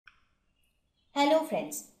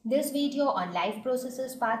friends, this video on life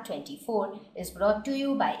processes part 24 is brought to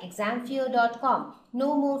you by examfear.com.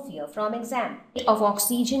 No more fear from exam. Of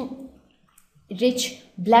oxygen rich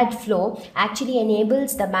blood flow actually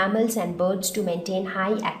enables the mammals and birds to maintain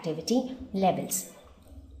high activity levels.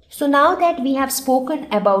 So now that we have spoken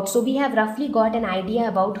about, so we have roughly got an idea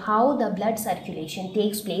about how the blood circulation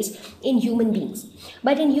takes place in human beings.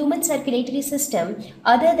 But in human circulatory system,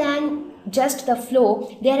 other than just the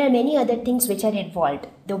flow, there are many other things which are involved.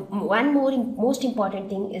 The most important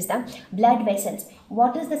thing is the blood vessels.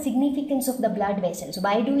 What is the significance of the blood vessels?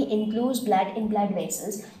 Why do we enclose blood in blood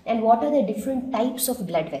vessels? And what are the different types of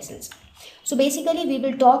blood vessels? So basically we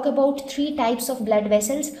will talk about three types of blood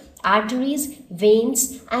vessels: arteries,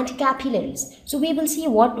 veins and capillaries. So we will see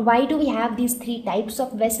why do we have these three types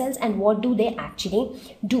of vessels and what do they actually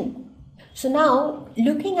do. So now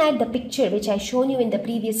looking at the picture which I shown you in the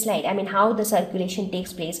previous slide, how the circulation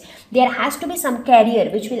takes place, there has to be some carrier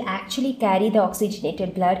which will actually carry the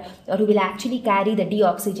oxygenated blood or who will actually carry the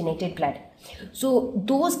deoxygenated blood. So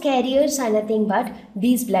those carriers are nothing but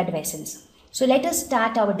these blood vessels. So let us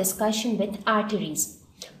start our discussion with arteries.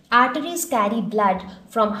 Arteries carry blood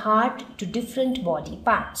from heart to different body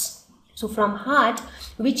parts. So from heart,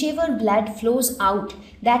 whichever blood flows out,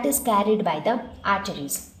 that is carried by the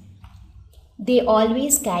arteries. They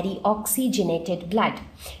always carry oxygenated blood.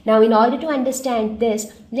 Now in order to understand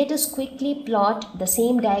this, let us quickly plot the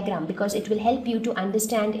same diagram because it will help you to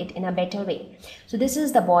understand it in a better way. So this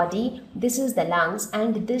is the body, this is the lungs,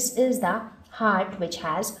 and this is the heart which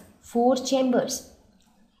has 4 chambers.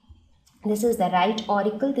 This is the right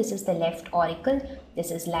auricle, this is the left auricle,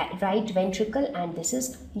 this is right ventricle, and this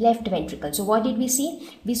is left ventricle. So what did we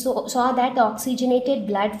see? We saw that the oxygenated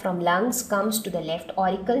blood from lungs comes to the left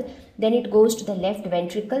auricle, then it goes to the left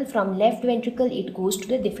ventricle. From left ventricle it goes to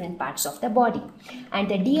the different parts of the body, and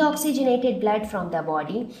the deoxygenated blood from the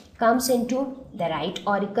body comes into the right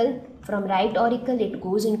auricle. From right auricle it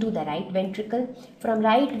goes into the right ventricle. From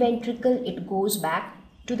right ventricle it goes back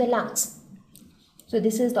to the lungs. So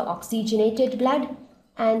this is the oxygenated blood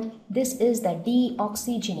and this is the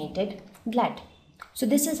deoxygenated blood. So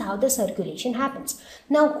this is how the circulation happens.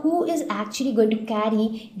 Now who is actually going to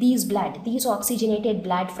carry these oxygenated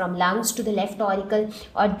blood from lungs to the left auricle,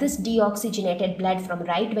 or this deoxygenated blood from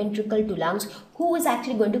right ventricle to lungs? Who is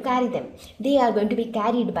actually going to carry them? They are going to be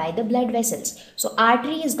carried by the blood vessels. So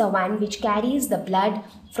artery is the one which carries the blood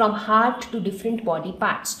from heart to different body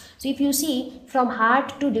parts. So if you see, from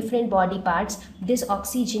heart to different body parts, this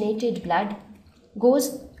oxygenated blood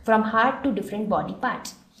goes from heart to different body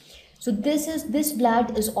parts. So this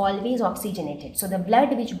blood is always oxygenated. So the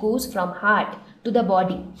blood which goes from heart to the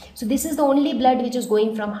body. So this is the only blood which is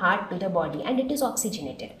going from heart to the body and it is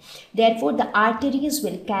oxygenated. Therefore the arteries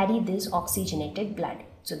will carry this oxygenated blood.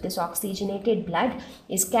 So this oxygenated blood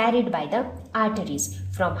is carried by the arteries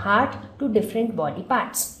from heart to different body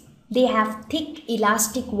parts. They have thick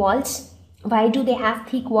elastic walls. Why do they have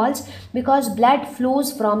thick walls? Because blood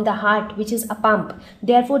flows from the heart, which is a pump.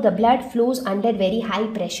 Therefore, the blood flows under very high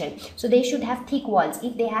pressure. So they should have thick walls.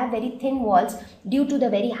 If they have very thin walls, due to the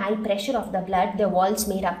very high pressure of the blood, the walls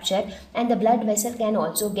may rupture and the blood vessel can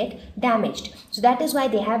also get damaged. So that is why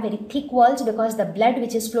they have very thick walls, because the blood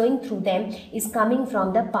which is flowing through them is coming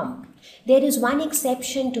from the pump. There is one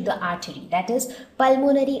exception to the artery, that is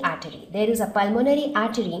pulmonary artery. There is a pulmonary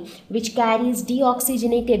artery which carries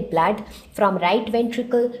deoxygenated blood from right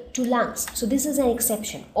ventricle to lungs. So this is an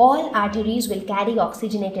exception. All arteries will carry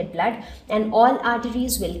oxygenated blood and all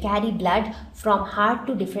arteries will carry blood from heart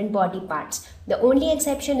to different body parts. The only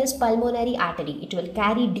exception is pulmonary artery. It will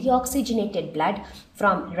carry deoxygenated blood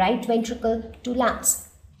from right ventricle to lungs.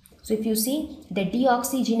 So if you see the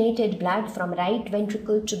deoxygenated blood from right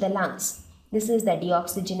ventricle to the lungs, this is the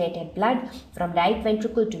deoxygenated blood from right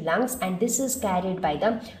ventricle to lungs, and this is carried by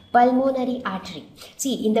the pulmonary artery.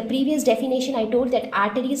 See, in the previous definition I told that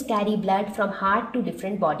arteries carry blood from heart to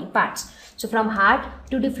different body parts. So from heart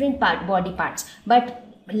to different body parts, but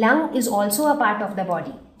lung is also a part of the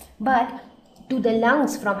body. But to the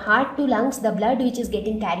lungs, from heart to lungs, the blood which is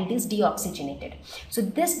getting carried is deoxygenated. So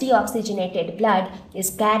this deoxygenated blood is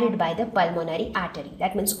carried by the pulmonary artery.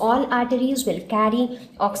 That means all arteries will carry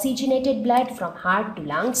oxygenated blood from heart to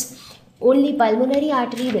lungs. Only pulmonary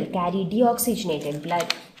artery will carry deoxygenated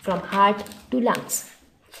blood from heart to lungs.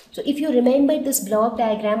 So if you remember this block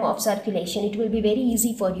diagram of circulation, it will be very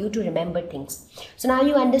easy for you to remember things. So now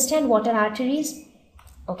you understand what are arteries?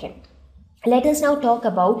 Okay. Let us now talk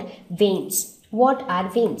about veins. What are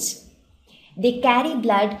veins? They carry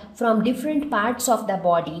blood from different parts of the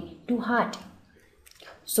body to heart.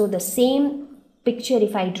 So the same picture,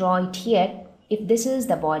 if I draw it here, if this is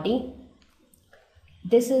the body,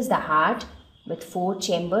 This is the heart with 4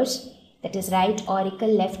 chambers, that is right auricle,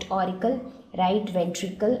 left auricle, right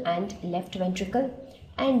ventricle and left ventricle,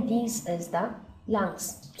 and this is the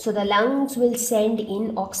lungs. So the lungs will send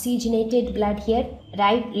in oxygenated blood here,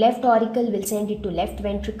 left auricle will send it to left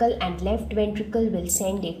ventricle, and left ventricle will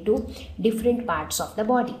send it to different parts of the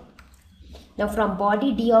body. Now from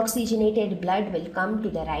body, deoxygenated blood will come to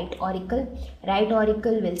the right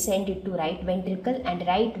auricle will send it to right ventricle, and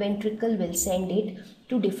right ventricle will send it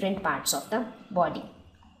to different parts of the body.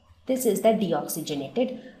 This is the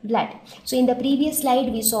deoxygenated blood. So in the previous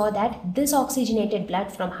slide we saw that this oxygenated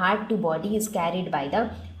blood from heart to body is carried by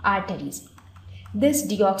the arteries. This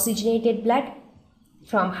deoxygenated blood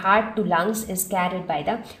from heart to lungs is carried by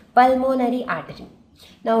the pulmonary artery.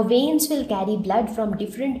 Now veins will carry blood from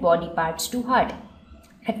different body parts to heart.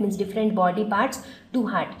 That means different body parts to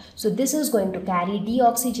heart. So this is going to carry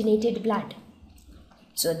deoxygenated blood.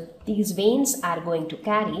 So these veins are going to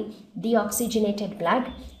carry deoxygenated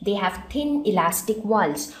blood. They have thin elastic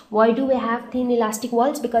walls. Why do we have thin elastic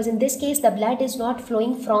walls? Because in this case the blood is not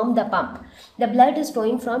flowing from the pump. The blood is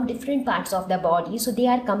flowing from different parts of the body, so they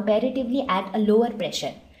are comparatively at a lower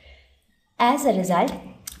pressure. As a result,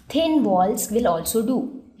 thin walls will also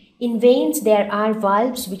do. In veins there are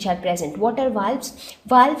valves which are present. What are valves?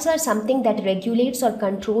 Valves are something that regulates or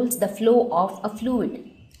controls the flow of a fluid.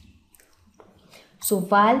 So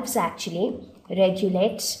valves actually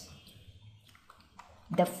regulates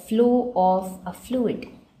the flow of a fluid.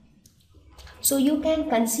 So you can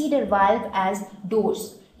consider valve as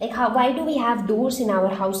doors. Like why do we have doors in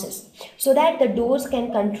our houses? So that the doors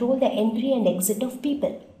can control the entry and exit of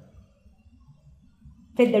people.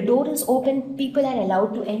 When the door is open, people are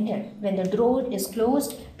allowed to enter. When the door is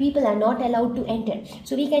closed, people are not allowed to enter.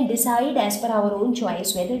 So we can decide as per our own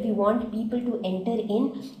choice whether we want people to enter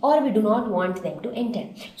in or we do not want them to enter.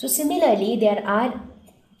 So similarly, there are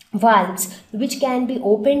valves which can be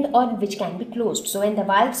opened or which can be closed. So when the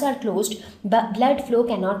valves are closed, blood flow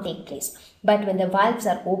cannot take place. But when the valves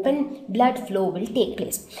are open, blood flow will take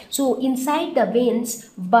place. So inside the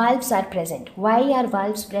veins, valves are present. Why are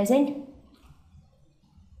valves present?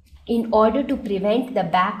 In order to prevent the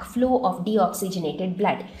backflow of deoxygenated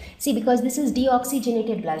blood. See, because this is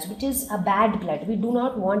deoxygenated blood, which is a bad blood. We do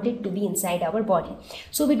not want it to be inside our body.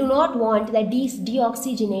 So we do not want that this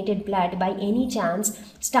deoxygenated blood by any chance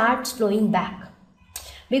starts flowing back.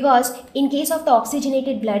 Because in case of the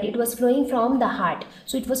oxygenated blood, it was flowing from the heart.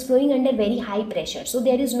 So it was flowing under very high pressure. So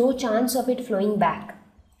there is no chance of it flowing back.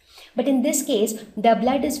 But in this case, the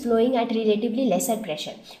blood is flowing at relatively lesser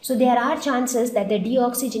pressure. So there are chances that the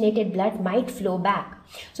deoxygenated blood might flow back.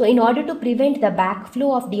 So in order to prevent the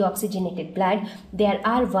backflow of deoxygenated blood, there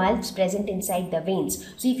are valves present inside the veins.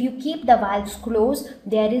 So if you keep the valves closed,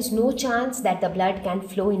 there is no chance that the blood can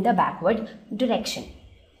flow in the backward direction.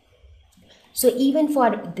 So even for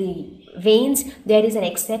the veins, there is an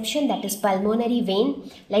exception, that is pulmonary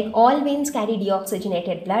vein. Like all veins carry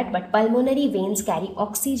deoxygenated blood, but pulmonary veins carry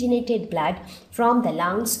oxygenated blood from the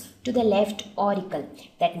lungs to the left auricle.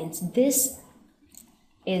 That means this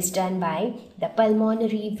is done by the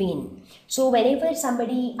pulmonary vein. So whenever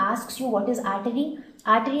somebody asks you what is artery,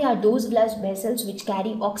 artery are those blood vessels which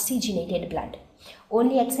carry oxygenated blood.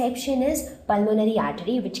 Only exception is pulmonary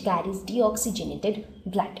artery, which carries deoxygenated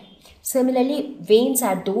blood. Similarly, veins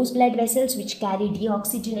are those blood vessels which carry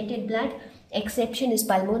deoxygenated blood. Exception is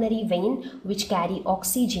pulmonary vein, which carry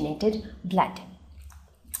oxygenated blood.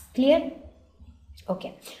 Clear?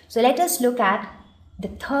 Okay. So let us look at the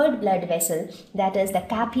third blood vessel, that is the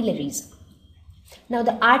capillaries. Now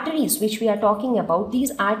the arteries which we are talking about,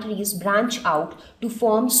 these arteries branch out to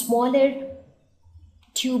form smaller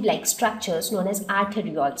tube-like structures known as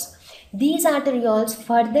arterioles. These arterioles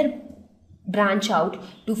further branch out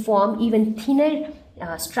to form even thinner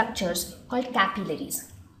structures called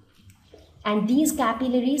capillaries. And these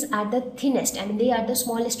capillaries are the thinnest, and they are the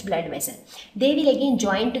smallest blood vessel. They will again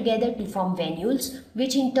join together to form venules,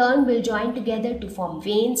 which in turn will join together to form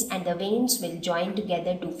veins, and the veins will join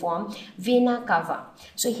together to form vena cava.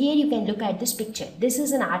 So here you can look at this picture. This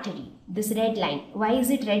is an artery, this red line. Why is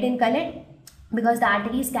it red in color? Because the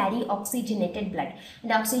arteries carry oxygenated blood, and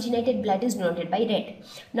the oxygenated blood is denoted by red.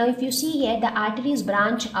 Now if you see here, the arteries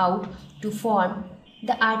branch out to form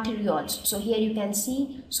the arterioles. So here you can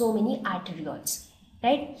see so many arterioles,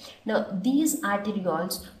 right? Now these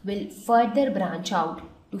arterioles will further branch out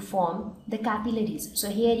to form the capillaries. So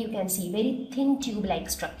here you can see very thin tube-like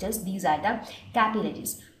structures. These are the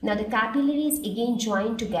capillaries. Now the capillaries again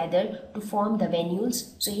join together to form the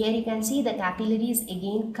venules. So here you can see the capillaries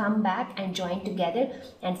again come back and join together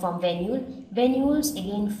and form venule. Venules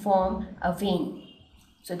again form a vein.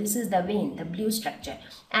 So this is the vein, the blue structure,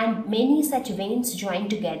 and many such veins join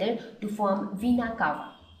together to form vena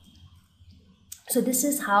cava. So this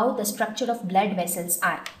is how the structure of blood vessels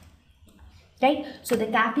are. Right? So the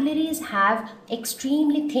capillaries have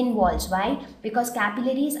extremely thin walls. Why? Because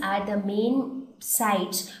capillaries are the main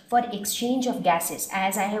sites for exchange of gases.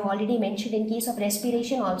 As I have already mentioned, in case of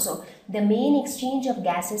respiration also, the main exchange of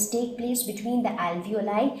gases take place between the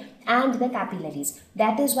alveoli and the capillaries.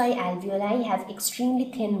 That is why alveoli have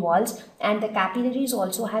extremely thin walls and the capillaries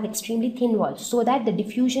also have extremely thin walls, so that the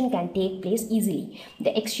diffusion can take place easily.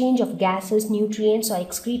 The exchange of gases, nutrients or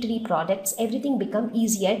excretory products, everything become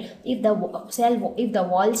easier if the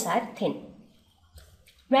walls are thin.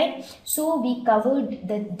 Right? So we covered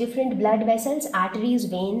the different blood vessels, arteries,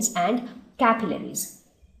 veins and capillaries.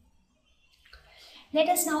 Let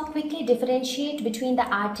us now quickly differentiate between the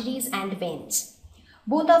arteries and veins.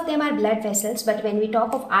 Both of them are blood vessels, but when we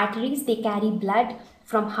talk of arteries, they carry blood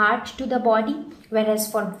from heart to the body, whereas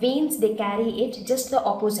for veins, they carry it just the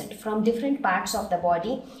opposite, from different parts of the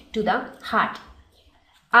body to the heart.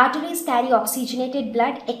 Arteries carry oxygenated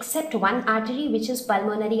blood except one artery, which is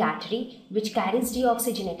pulmonary artery, which carries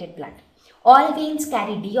deoxygenated blood. All veins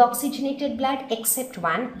carry deoxygenated blood except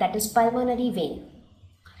one, that is pulmonary vein.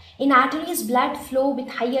 In arteries, blood flow with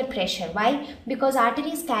higher pressure. Why? Because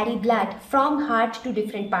arteries carry blood from heart to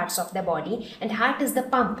different parts of the body, and heart is the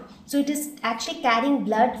pump. So it is actually carrying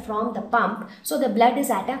blood from the pump. So the blood is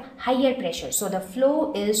at a higher pressure. So the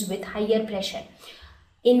flow is with higher pressure.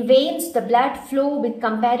 In veins, the blood flow with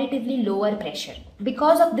comparatively lower pressure.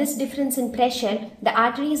 Because of this difference in pressure, the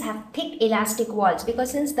arteries have thick elastic walls,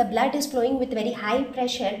 because since the blood is flowing with very high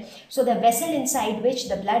pressure, so the vessel inside which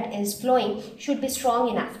the blood is flowing should be strong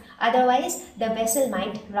enough. Otherwise, the vessel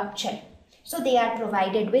might rupture. So they are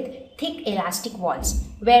provided with thick elastic walls,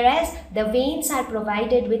 whereas the veins are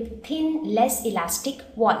provided with thin, less elastic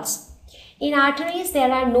walls. In arteries,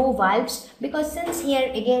 there are no valves, because since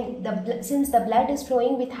here again, since the blood is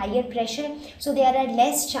flowing with higher pressure, so there are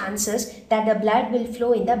less chances that the blood will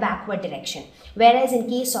flow in the backward direction. Whereas in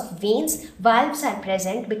case of veins, valves are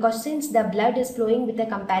present, because since the blood is flowing with a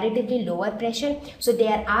comparatively lower pressure, so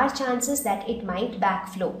there are chances that it might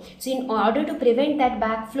backflow. So in order to prevent that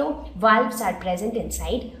backflow, valves are present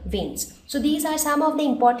inside veins. So these are some of the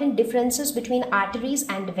important differences between arteries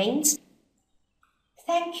and veins.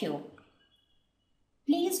 Thank you.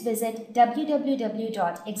 Please visit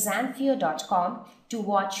www.examfear.com to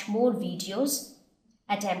watch more videos,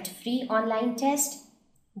 attempt free online test,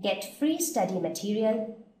 get free study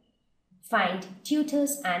material, find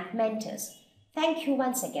tutors and mentors. Thank you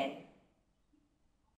once again.